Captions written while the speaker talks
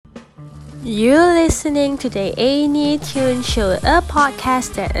You're listening to the A&E Tune Show, a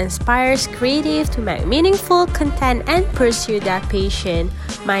podcast that inspires creatives to make meaningful content and pursue their passion.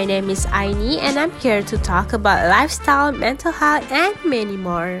 My name is Aini and I'm here to talk about lifestyle, mental health, and many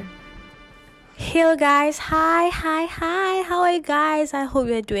more. Hello guys, hi, how are you guys? I hope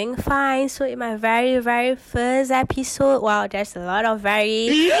you're doing fine. So in my very first episode, wow, there's a lot of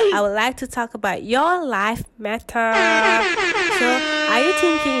I would like to talk about your life matter. So are you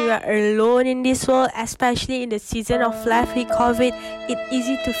thinking you are alone in this world, especially in the season of life with COVID? It's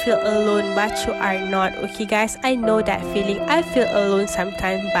easy to feel alone, but you are not. Okay guys, I know that feeling. I feel alone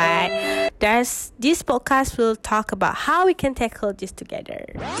sometimes, but this podcast will talk about how we can tackle this together.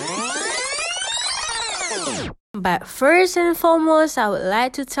 But first and foremost, I would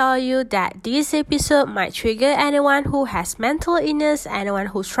like to tell you that this episode might trigger anyone who has mental illness, anyone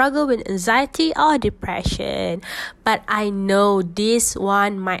who struggles with anxiety or depression. But I know this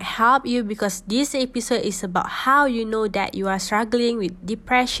one might help you because this episode is about how you know that you are struggling with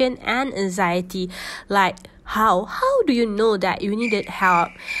depression and anxiety. Like, How do you know that you needed help?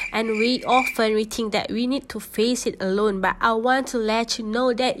 And we think that we need to face it alone, but I want to let you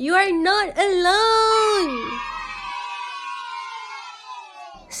know that you are not alone.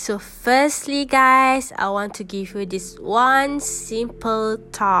 So firstly guys, I want to give you this one simple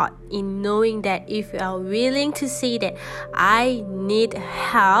thought in knowing that if you are willing to say that I need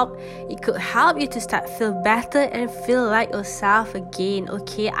help, it could help you to start feel better and feel like yourself again.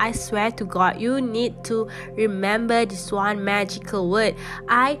 Okay, I swear to God, you need to remember this one magical word,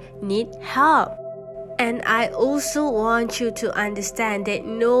 I need help. And I also want you to understand that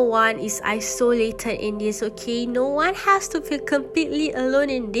no one is isolated in this, okay? No one has to feel completely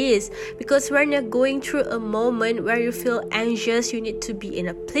alone in this. Because when you're going through a moment where you feel anxious, you need to be in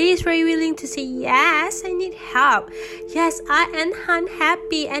a place where you're willing to say, yes, I need help. Yes, I am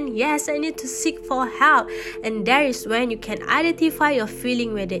unhappy. And yes, I need to seek for help. And that is when you can identify your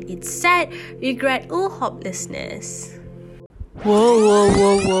feeling, whether it's sad, regret, or hopelessness.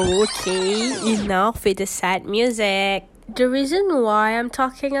 Whoa, okay, enough with the sad music. The reason why I'm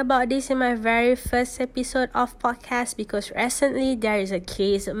talking about this in my very first episode of podcast because recently there is a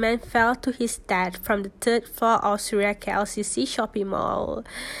case. A man fell to his death from the third floor of Surya KLCC shopping mall.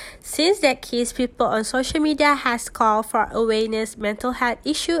 Since that case, people on social media has called for awareness, mental health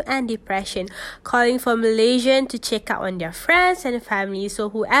issue and depression, calling for Malaysians to check out on their friends and family. So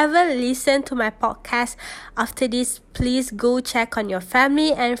whoever listen to my podcast after this, please go check on your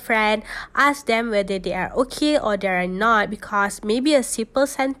family and friend. Ask them whether they are okay or they are not, because maybe a simple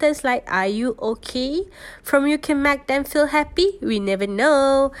sentence like "Are you okay?" from you can make them feel happy. We never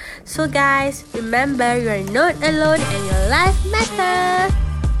know. So guys, remember, you are not alone and your life matters.